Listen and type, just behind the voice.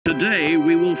Today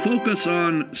we will focus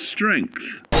on strength.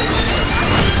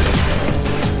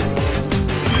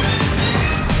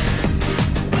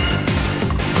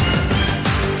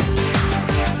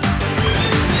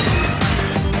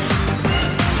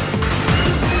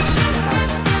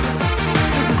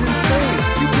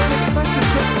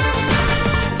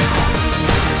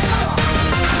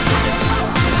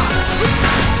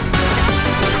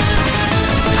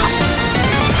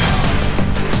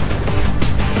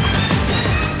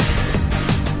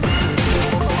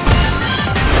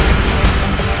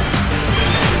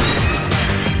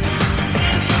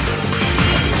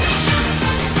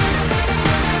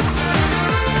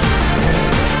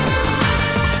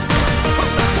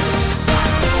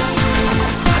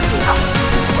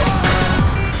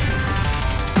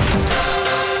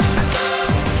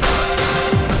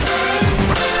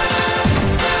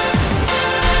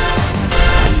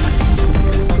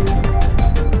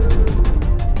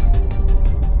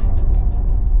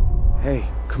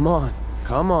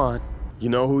 Come on. You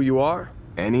know who you are?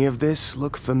 Any of this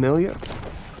look familiar?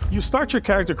 You start your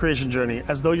character creation journey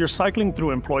as though you're cycling through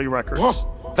employee records.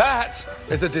 Whoa, that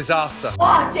is a disaster.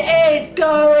 What is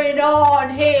going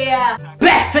on here?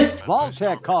 Breakfast!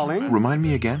 Vault-Tec calling. Remind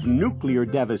me again. Nuclear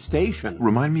devastation.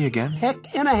 Remind me again.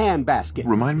 Heck in a handbasket.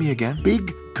 Remind me again.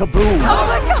 Big kaboom. Oh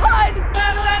my god!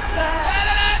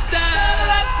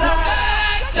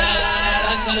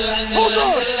 Hold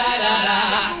on!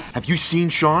 Have you seen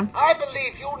Sean? I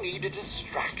believe you need a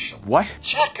distraction. What?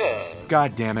 Checkers.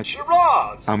 God damn it.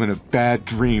 Charades. I'm in a bad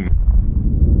dream.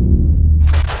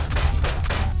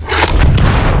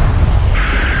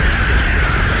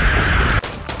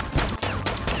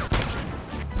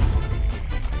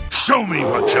 Show me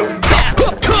what you've got!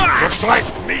 Looks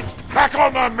like meat's back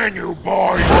on the menu,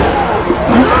 boys!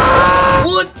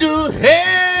 What the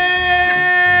hell?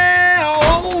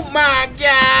 Oh my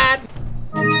god!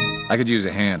 I could use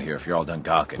a hand here if you're all done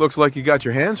gawking. Looks like you got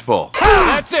your hands full.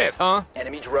 That's it, huh?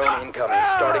 Enemy drone incoming.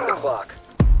 Starting the clock.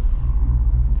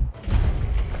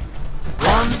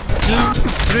 1, 2,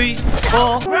 3,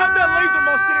 4. Grab that laser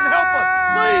musket and help us,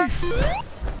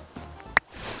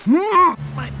 please!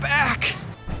 My back.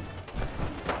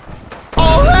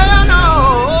 Oh hell no!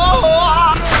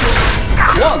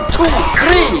 1, 2,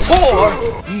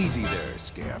 3, 4! Easy there,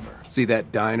 scammer. See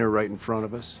that diner right in front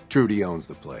of us? Trudy owns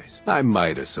the place. I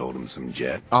might have sold him some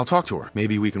jet. I'll talk to her.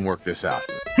 Maybe we can work this out.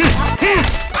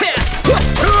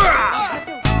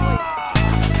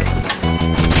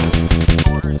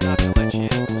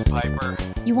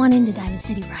 You want into Diamond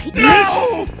City, right?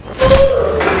 No!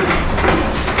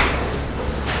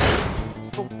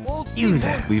 You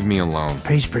there. Leave me alone.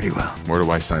 Pays pretty well. Where do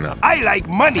I sign up? I like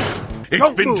money!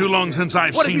 It's been too long since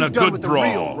I've seen a good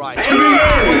brawl.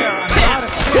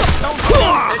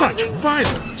 Such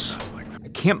violence! I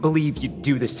can't believe you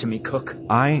do this to me, Cook.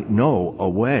 I know a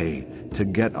way to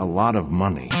get a lot of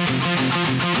money.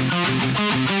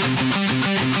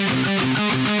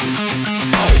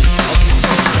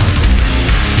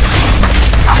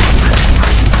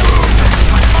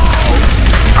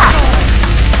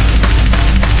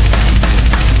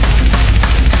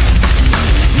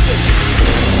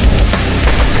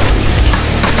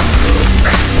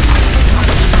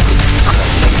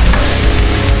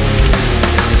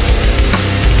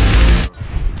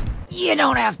 You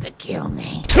don't have to kill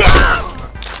me.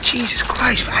 Jesus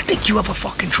Christ, I think you have a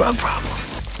fucking drug problem.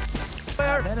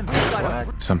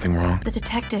 Something wrong? The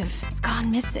detective has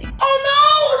gone missing. Oh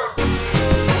no!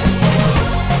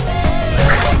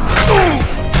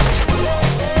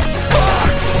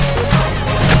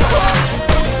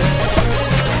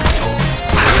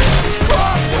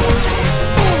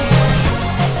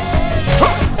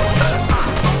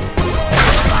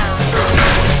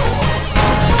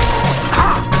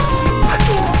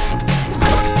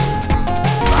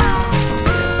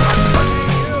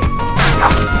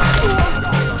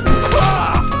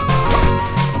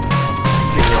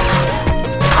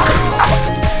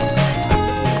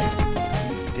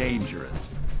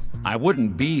 I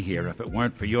wouldn't be here if it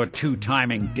weren't for your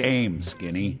two-timing dame,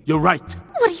 Skinny. You're right.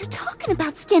 What are you talking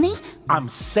about, Skinny? I'm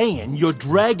saying you're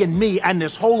dragging me and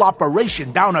this whole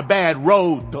operation down a bad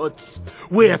road, Toots.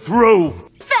 We're through.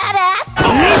 Fat ass!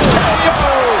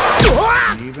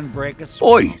 You even break a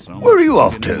Oi, where are you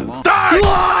off to?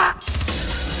 Die!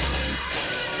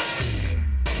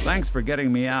 Thanks for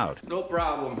getting me out. No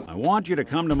problem. I want you to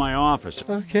come to my office.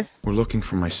 Okay. We're looking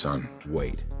for my son.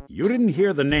 Wait. You didn't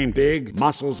hear the name Big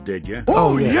Muscles, did you?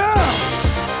 Oh, yeah!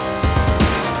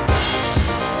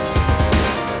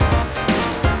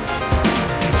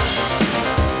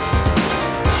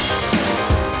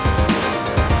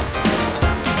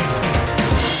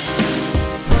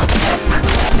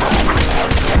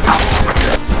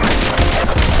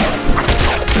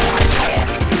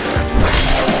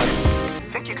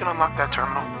 that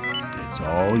terminal? It's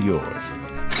all yours.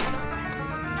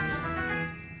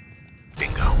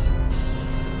 Bingo.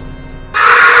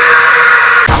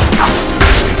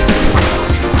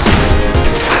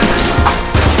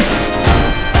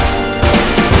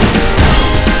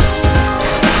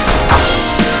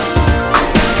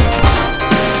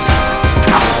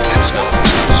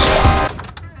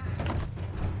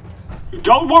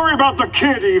 Don't worry about the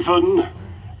kid, Ethan.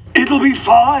 It'll be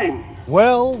fine.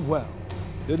 Well, well.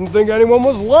 Didn't think anyone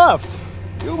was left.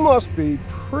 You must be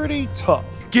pretty tough.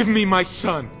 Give me my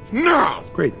son. Now!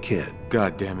 Great kid.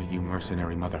 God damn it, you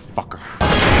mercenary motherfucker.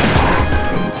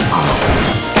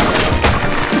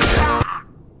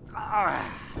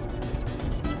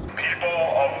 People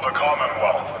of the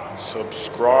Commonwealth,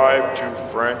 subscribe to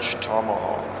French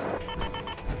Tomahawk.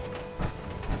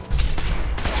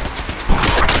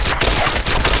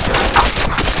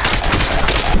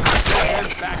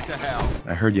 Back to hell.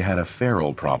 I heard you had a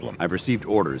feral problem. I've received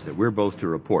orders that we're both to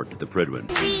report to the Pridwin.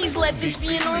 Please let this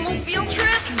be a normal field trip?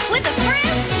 With a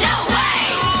friend? No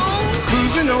way!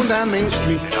 Cruising on down Main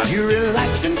Street, you're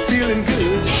relaxed and feeling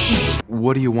good.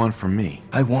 What do you want from me?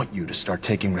 I want you to start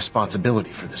taking responsibility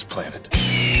for this planet.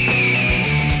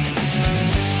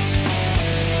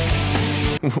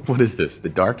 What is this, the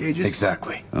Dark Ages?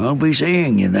 Exactly. I'll be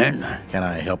seeing you then. Can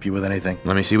I help you with anything?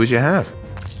 Let me see what you have.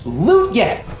 Loot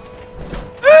yet!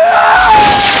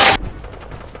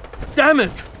 Damn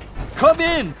it! Come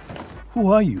in!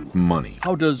 Who are you? Money.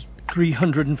 How does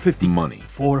 350? Money.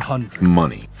 400?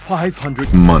 Money.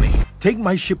 500? Money. Take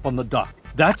my ship on the dock.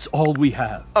 That's all we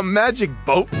have. A magic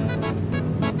boat?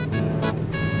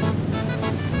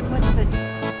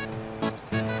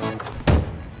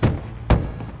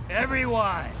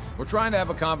 Everyone! We're trying to have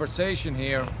a conversation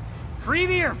here. Free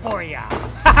beer for ya!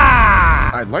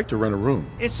 I'd like to rent a room.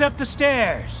 It's up the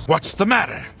stairs. What's the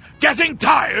matter? Getting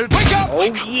tired? Wake up! Oh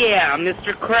yeah,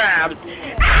 Mr. Krabs.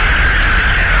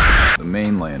 The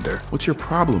mainlander. What's your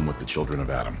problem with the children of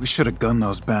Adam? We should have gunned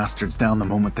those bastards down the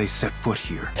moment they set foot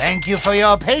here. Thank you for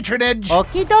your patronage.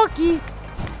 Okie dokie.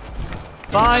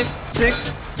 5,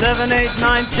 6, 7, 8,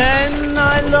 9, 10.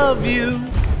 I love you.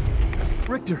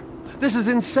 Richter, this is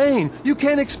insane. You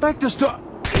can't expect us to...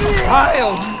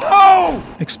 Kyle, no!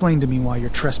 Explain to me why you're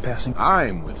trespassing.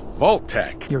 I'm with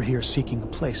Voltec. You're here seeking a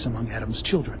place among Adam's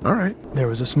children. All right. There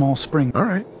is a small spring. All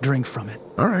right. Drink from it.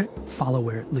 All right. Follow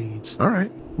where it leads. All right.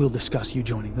 We'll discuss you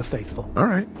joining the faithful. All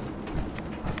right.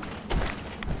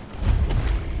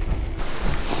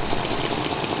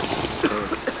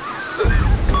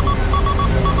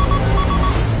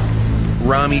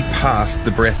 Rami passed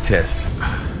the breath test.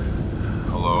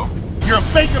 Hello? You're a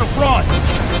fake and a fraud!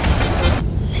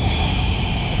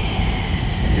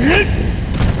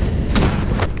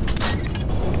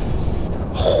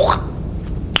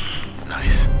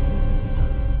 Nice.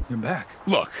 You're back.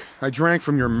 Look, I drank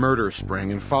from your murder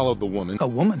spring and followed the woman. A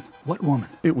woman? What woman?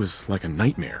 It was like a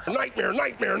nightmare. Nightmare,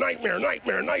 nightmare, nightmare,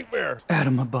 nightmare, nightmare.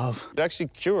 Adam above. It actually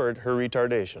cured her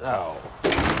retardation. Oh.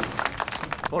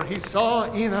 For he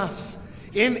saw in us,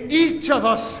 in each of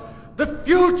us, the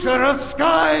future of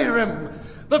Skyrim,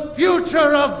 the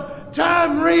future of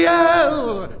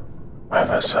Tamriel.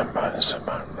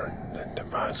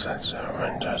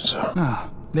 Ah,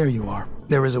 there you are.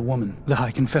 There is a woman. The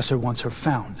High Confessor wants her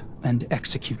found and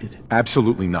executed.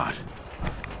 Absolutely not.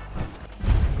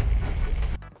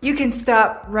 You can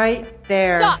stop right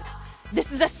there. Stop!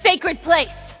 This is a sacred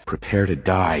place! Prepare to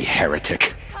die,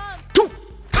 heretic.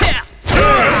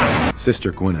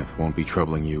 Sister Gwyneth won't be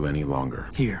troubling you any longer.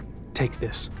 Here, take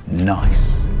this.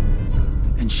 Nice.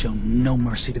 And show no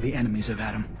mercy to the enemies of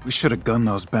Adam. We should have gunned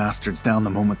those bastards down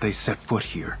the moment they set foot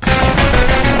here.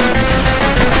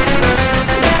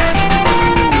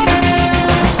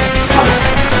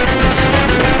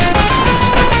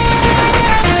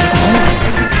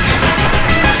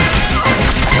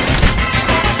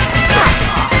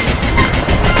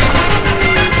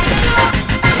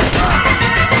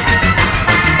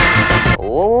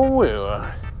 Oh,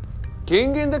 well.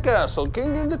 King in the castle,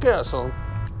 king in the castle.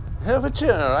 Have a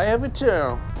chair, I have a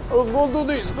chair. Oh, go do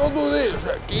this, go do this.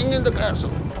 King in the castle.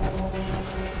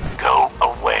 Go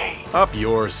away. Up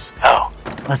yours. Oh,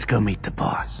 let's go meet the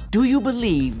boss. Do you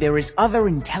believe there is other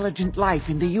intelligent life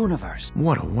in the universe?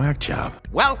 What a whack job.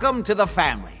 Welcome to the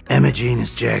family. Imogene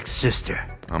is Jack's sister.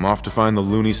 I'm off to find the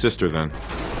loony sister then.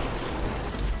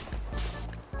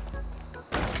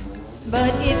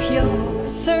 But if you're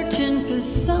searching for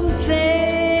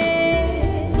something...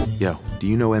 Yo, do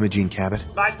you know Imogene Cabot?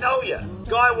 I know you.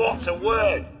 Guy wants a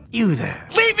word. You there.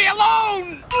 Leave me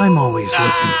alone! I'm always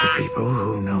looking for people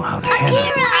who know how to handle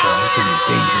themselves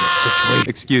in dangerous situations.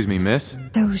 Excuse me, miss?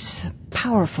 Those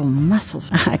powerful muscles.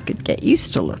 I could get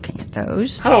used to looking at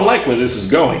those. I don't like where this is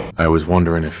going. I was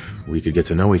wondering if we could get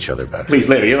to know each other better. Please,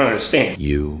 lady, you don't understand.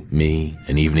 You, me,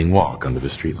 an evening walk under the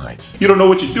streetlights. You don't know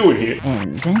what you're doing here.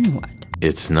 And then what?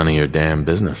 It's none of your damn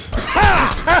business.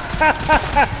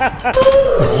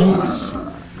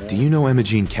 Do you know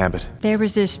Imogene Cabot? There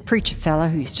was this preacher fella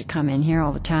who used to come in here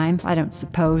all the time. I don't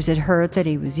suppose it hurt that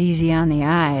he was easy on the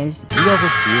eyes. Do you ever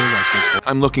feel like this?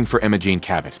 I'm looking for Imogene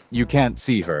Cabot. You can't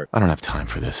see her. I don't have time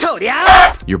for this. Cody,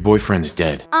 Your boyfriend's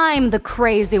dead. I'm the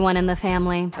crazy one in the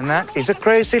family. And that is a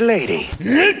crazy lady.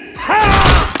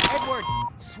 Edward,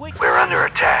 switch. We're under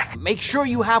attack. Make sure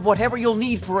you have whatever you'll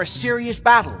need for a serious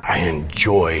battle. I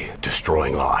enjoy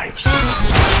destroying lives.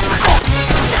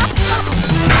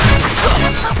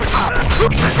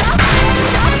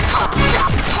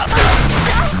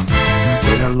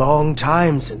 Been a long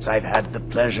time since I've had the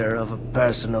pleasure of a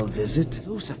personal visit.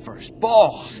 Lucifer's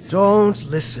balls. Don't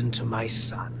listen to my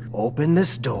son. Open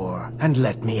this door and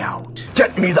let me out.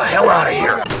 Get me the hell out of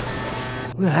here!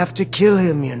 We'll have to kill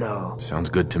him, you know. Sounds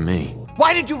good to me.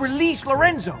 Why did you release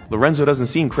Lorenzo? Lorenzo doesn't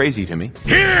seem crazy to me.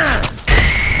 Here!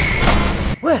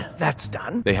 Well, that's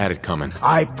done. They had it coming.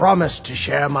 I promised to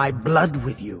share my blood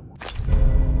with you.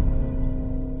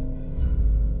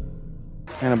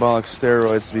 Anabolic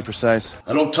steroids, to be precise.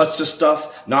 I don't touch the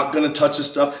stuff, not gonna touch the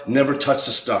stuff, never touch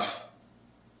the stuff.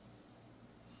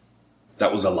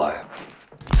 That was a lie.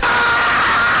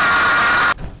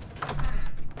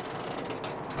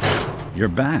 You're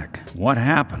back. What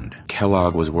happened?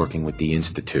 Kellogg was working with the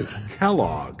Institute.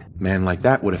 Kellogg? Man like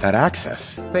that would have had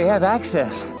access. They have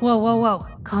access. Whoa, whoa, whoa.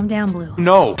 Calm down, Blue.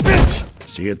 No! Bitch!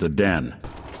 See you at the den.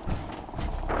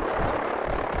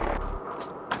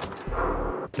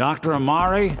 Dr.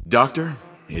 Amari? Doctor,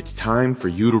 it's time for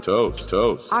you to toast.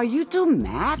 Are you two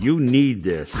mad? You need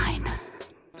this. Fine.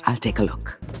 I'll take a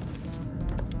look.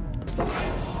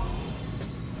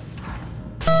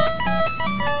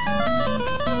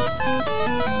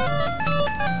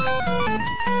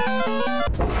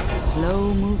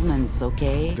 Slow movements,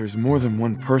 okay? There's more than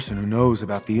one person who knows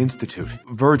about the Institute.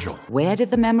 Virgil. Where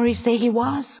did the memory say he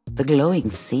was? The glowing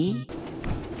sea?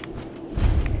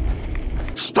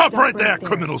 Stop right there,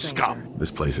 criminal scum!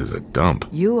 This place is a dump.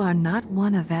 You are not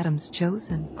one of Adam's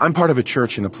chosen. I'm part of a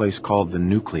church in a place called the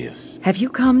Nucleus. Have you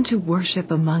come to worship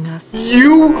among us?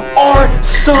 You are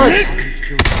sus!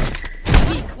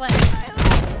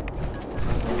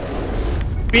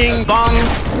 Bing bong!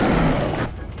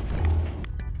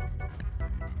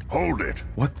 Hold it.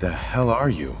 What the hell are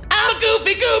you? I'm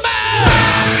Goofy Goober!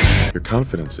 Your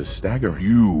confidence is staggering.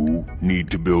 You need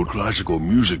to build classical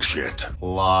music shit.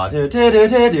 Okay,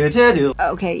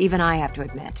 even I have to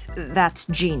admit, that's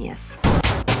genius.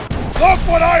 Look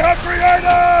what I have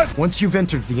created! Once you've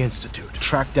entered the Institute,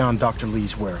 track down Dr.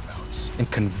 Lee's whereabouts and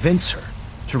convince her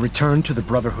to return to the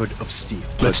Brotherhood of Steel.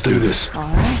 Let's do this. All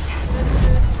right.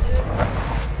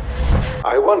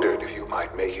 I wondered if you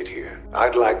might make it here.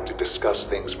 I'd like to discuss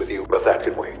things with you, but that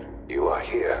could wait. You are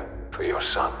here for your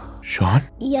son. Sean?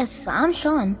 Yes, I'm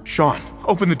Sean. Sean,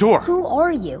 open the door. Who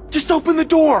are you? Just open the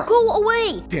door. Go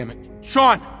away. Damn it.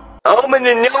 Sean! Open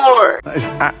the door! That is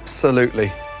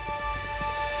absolutely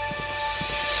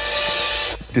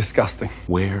disgusting.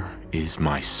 Where is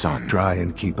my son? Try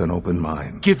and keep an open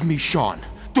mind. Give me Sean.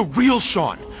 The real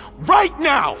Sean. Right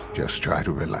now! Just try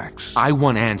to relax. I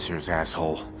want answers,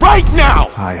 asshole. Right now!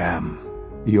 I am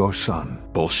your son.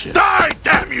 Bullshit. Die,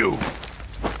 damn you!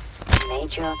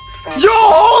 Yo,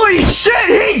 holy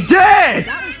shit, he dead!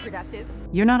 That was productive.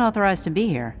 You're not authorized to be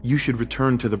here. You should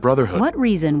return to the Brotherhood. What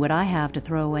reason would I have to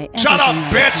throw away Shut up,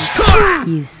 everything bitch!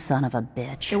 You son of a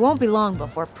bitch. It won't be long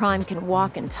before Prime can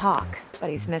walk and talk, but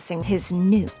he's missing his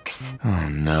nukes. Oh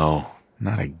no,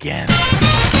 not again.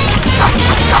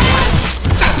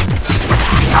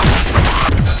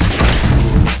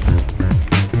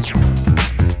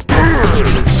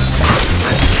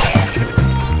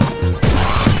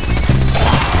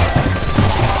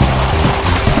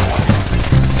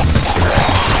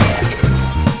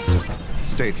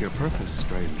 State your purpose,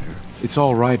 stranger. It's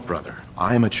all right, brother.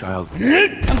 I'm a child.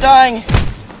 I'm dying.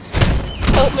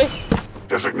 Help me.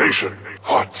 Designation: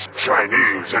 Hot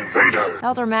Chinese Invader.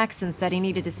 Elder Maxson said he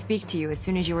needed to speak to you as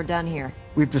soon as you were done here.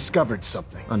 We've discovered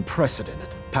something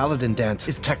unprecedented. Paladin dance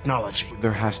is technology.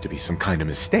 There has to be some kind of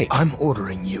mistake. I'm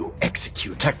ordering you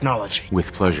execute technology.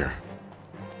 With pleasure.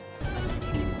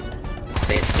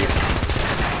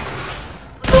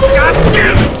 God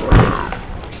damn it!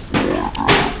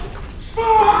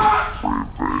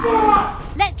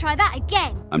 Let's try that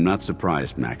again. I'm not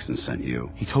surprised Maxon sent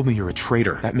you. He told me you're a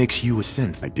traitor. That makes you a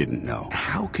synth. I didn't know.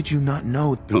 How could you not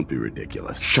know? Don't be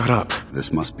ridiculous. Shut up.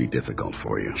 This must be difficult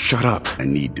for you. Shut up. I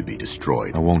need to be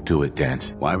destroyed. I won't do it,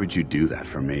 Dance. Why would you do that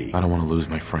for me? I don't want to lose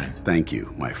my friend. Thank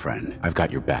you, my friend. I've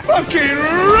got your back. Fucking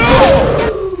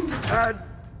roll! Ad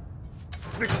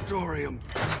Victorium,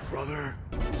 brother.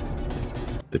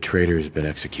 The traitor has been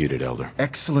executed, Elder.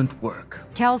 Excellent work.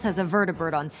 Kells has a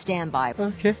vertibird on standby.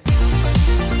 Okay.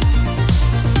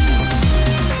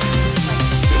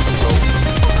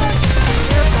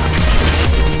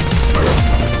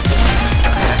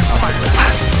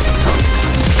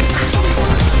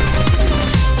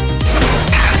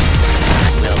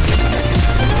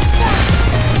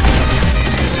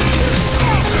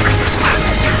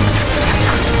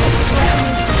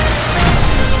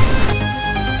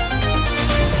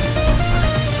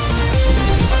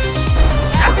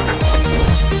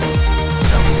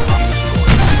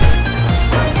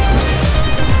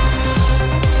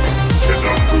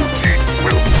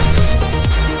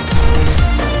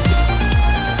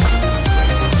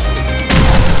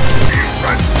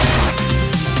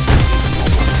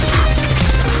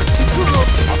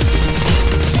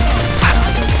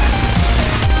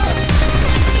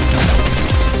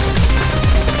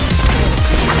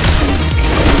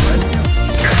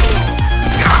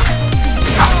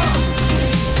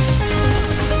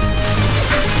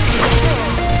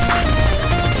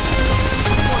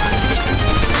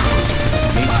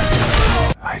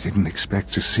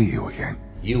 To see you again.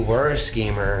 You were a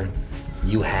schemer.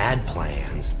 You had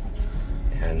plans.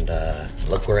 And,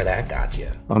 look where that got you.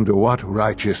 Under what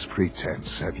righteous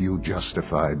pretense have you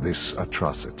justified this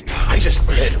atrocity? I just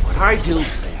did what I do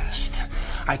best.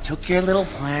 I took your little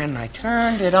plan and I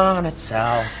turned it on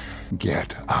itself.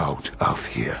 Get out of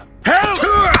here. Help!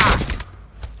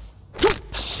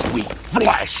 Sweet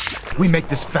flesh! We make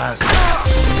this fast.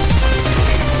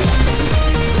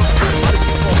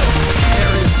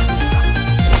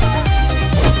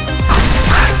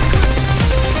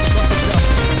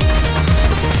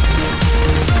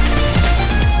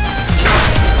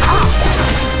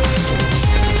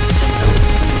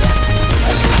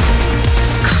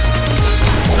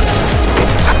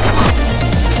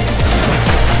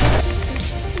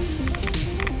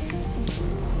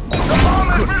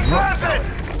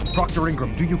 Dr.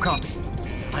 Ingram, do you copy?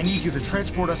 I need you to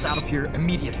transport us out of here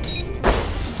immediately.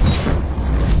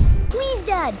 Please,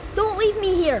 Dad, don't leave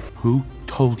me here. Who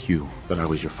told you that I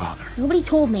was your father? Nobody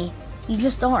told me. You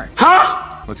just are.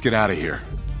 Huh? Let's get out of here.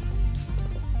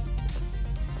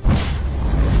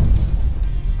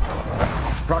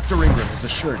 Dr. Ingram has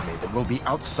assured me that we'll be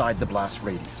outside the blast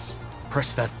radius.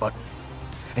 Press that button,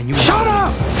 and you— Shut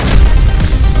up!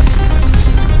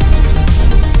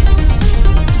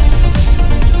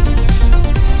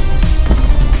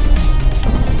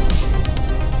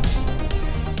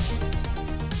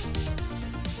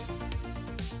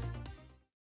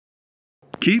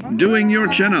 Keep doing your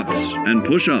chin-ups and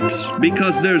push-ups,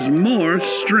 because there's more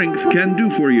strength can do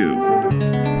for you.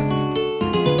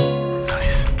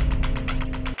 Nice.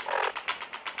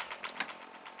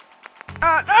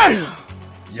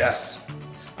 Yes,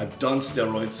 I've done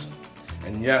steroids.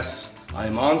 And yes,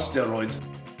 I'm on steroids.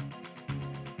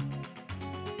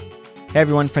 Hey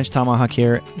everyone, French Tomahawk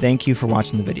here. Thank you for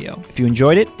watching the video. If you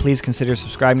enjoyed it, please consider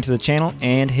subscribing to the channel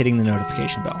and hitting the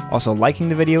notification bell. Also, liking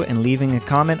the video and leaving a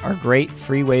comment are great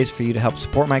free ways for you to help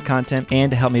support my content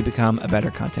and to help me become a better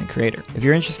content creator. If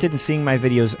you're interested in seeing my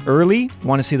videos early,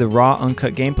 want to see the raw,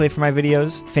 uncut gameplay for my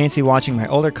videos, fancy watching my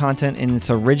older content in its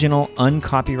original,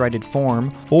 uncopyrighted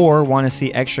form, or want to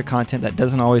see extra content that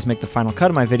doesn't always make the final cut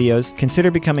of my videos,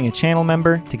 consider becoming a channel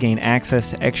member to gain access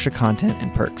to extra content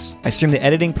and perks. I stream the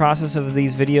editing process of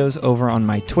these videos over on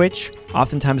my Twitch.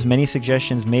 Oftentimes many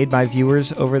suggestions made by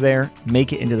viewers over there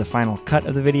make it into the final cut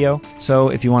of the video. So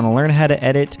if you want to learn how to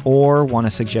edit or want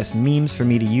to suggest memes for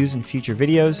me to use in future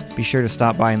videos, be sure to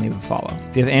stop by and leave a follow.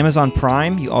 If you have Amazon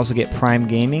Prime, you also get Prime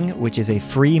Gaming, which is a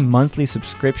free monthly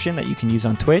subscription that you can use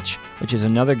on Twitch, which is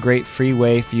another great free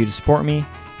way for you to support me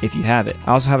if you have it.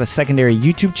 I also have a secondary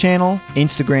YouTube channel,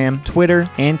 Instagram, Twitter,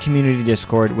 and community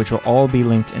Discord, which will all be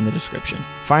linked in the description.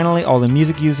 Finally, all the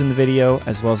music used in the video,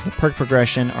 as well as the perk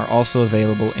progression, are also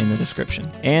available in the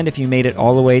description. And if you made it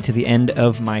all the way to the end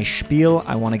of my spiel,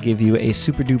 I want to give you a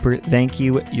super duper thank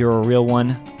you. You're a real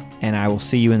one, and I will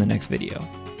see you in the next video.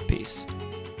 Peace.